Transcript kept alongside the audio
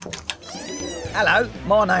Hello,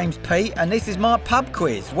 my name's Pete and this is my pub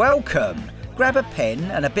quiz. Welcome. Grab a pen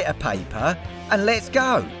and a bit of paper and let's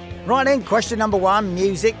go. Right then, question number 1,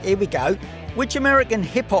 music, here we go. Which American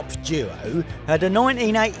hip-hop duo had a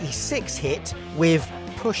 1986 hit with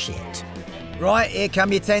Push It? Right, here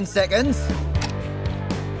come your 10 seconds.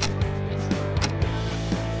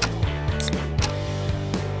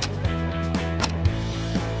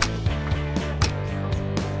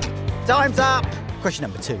 Time's up. Question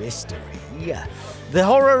number 2, history. The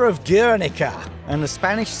horror of Guernica and the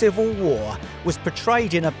Spanish Civil War was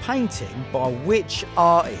portrayed in a painting by which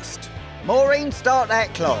artist? Maureen, start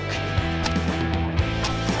that clock.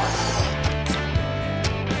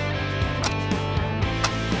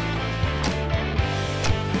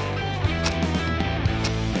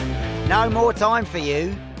 No more time for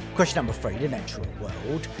you. Question number 3, the natural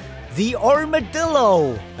world. The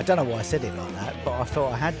armadillo. I don't know why I said it like that, but I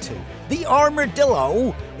thought I had to. The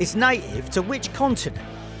armadillo is native to which continent?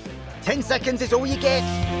 10 seconds is all you get.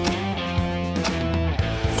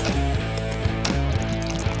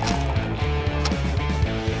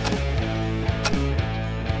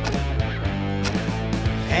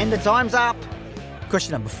 And the time's up.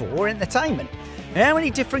 Question number 4, entertainment. How many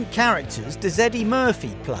different characters does Eddie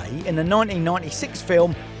Murphy play in the 1996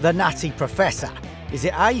 film The Nutty Professor? Is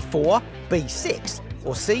it A, 4, B, 6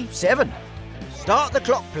 or C, 7? Start the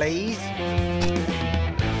clock, please.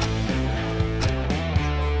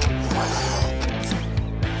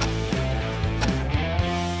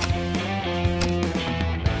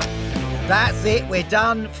 That's it, we're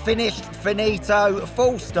done, finished, finito,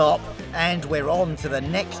 full stop, and we're on to the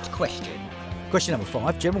next question. Question number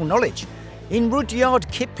 5, general knowledge. In Rudyard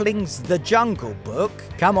Kipling's The Jungle Book,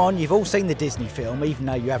 come on, you've all seen the Disney film, even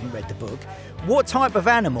though you haven't read the book, what type of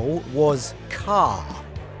animal was Kaa?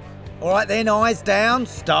 All right then, eyes down,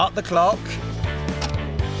 start the clock.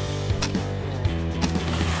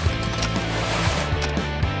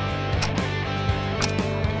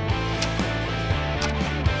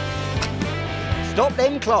 Stop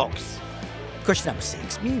them clocks. Question number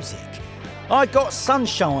 6, music. I Got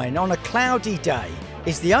Sunshine on a Cloudy Day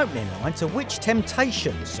is the opening line to which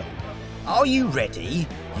Temptations song? Are you ready?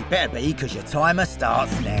 You better be, because your timer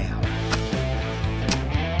starts now.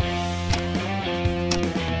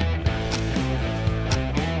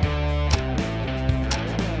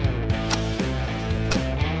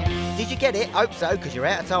 Did you get it? Hope so, because you're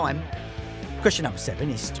out of time. Question number 7,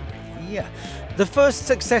 history. The first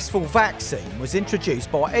successful vaccine was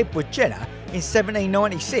introduced by Edward Jenner in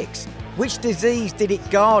 1796. Which disease did it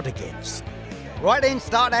guard against? Right then,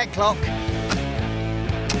 start that clock.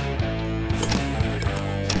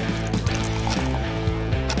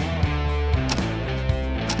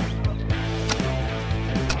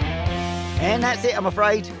 And that's it, I'm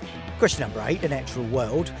afraid. Question number 8, the natural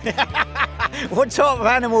world. What type of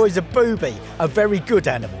animal is a booby? A very good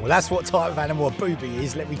animal. That's what type of animal a booby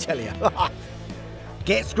is, let me tell you.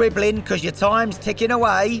 Get scribbling, because your time's ticking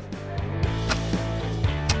away.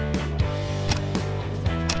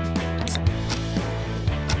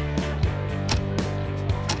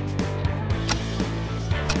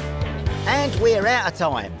 And we're out of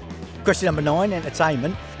time. Question number 9,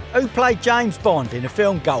 entertainment. Who played James Bond in the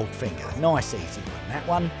film Goldfinger? Nice easy one, that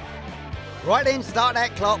one. Right then, start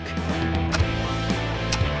that clock.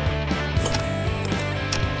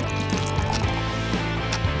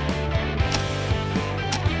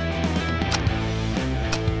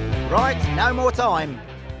 Right, no more time.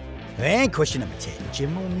 And question number 10,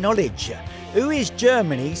 general knowledge. Who is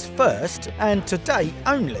Germany's first and to date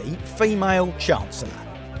only female chancellor?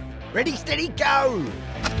 Ready, steady, go!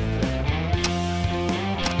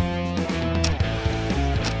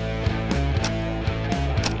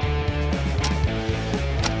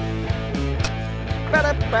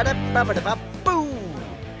 Boom!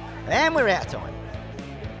 And we're out of time.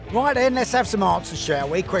 Right then, let's have some answers, shall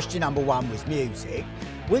we? Question number 1 was music.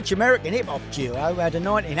 Which American hip-hop duo had a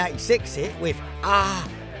 1986 hit with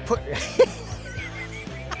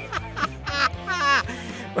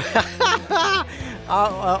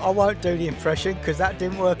I won't do the impression because that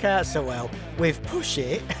didn't work out so well. With Push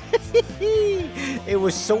It, it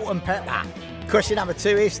was Salt and Pepper. Question number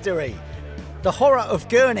 2, history. The horror of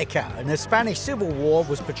Guernica and the Spanish Civil War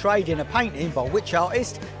was portrayed in a painting by which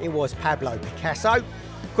artist? It was Pablo Picasso.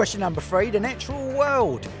 Question number 3, the natural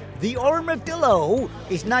world. The armadillo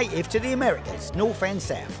is native to the Americas, North and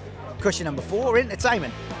South. Question number 4,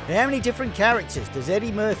 entertainment. How many different characters does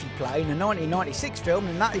Eddie Murphy play in the 1996 film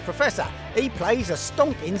The Nutty Professor? He plays a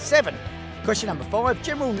stonking 7. Question number 5,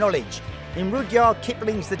 general knowledge. In Rudyard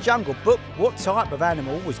Kipling's The Jungle Book, what type of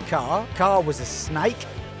animal was Kaa? Kaa was a snake.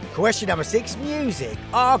 Question number 6, music.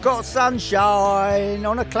 I got sunshine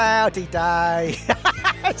on a cloudy day.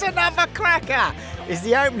 It's another cracker. It's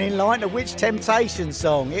the opening line to which Temptation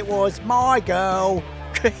song? It was My Girl.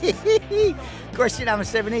 Question number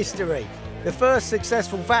 7, history. The first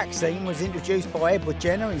successful vaccine was introduced by Edward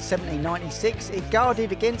Jenner in 1796. It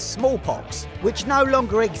guarded against smallpox, which no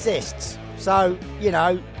longer exists. So, you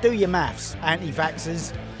know, do your maths,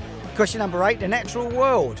 anti-vaxxers. Question number 8, the natural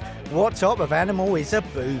world. What type of animal is a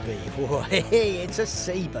booby? It's a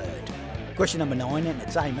seabird. Question number 9,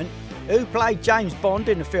 entertainment. Who played James Bond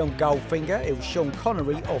in the film Goldfinger? It was Sean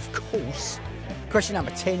Connery, of course. Question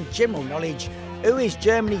number 10, general knowledge. Who is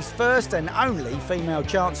Germany's first and only female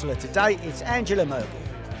Chancellor to date? It's Angela Merkel.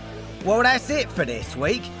 Well, that's it for this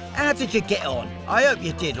week. How did you get on? I hope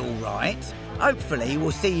you did all right. Hopefully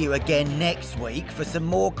we'll see you again next week for some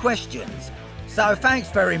more questions. So thanks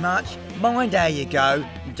very much. Mind how you go.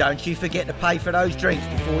 And don't you forget to pay for those drinks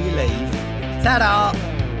before you leave. Ta-da!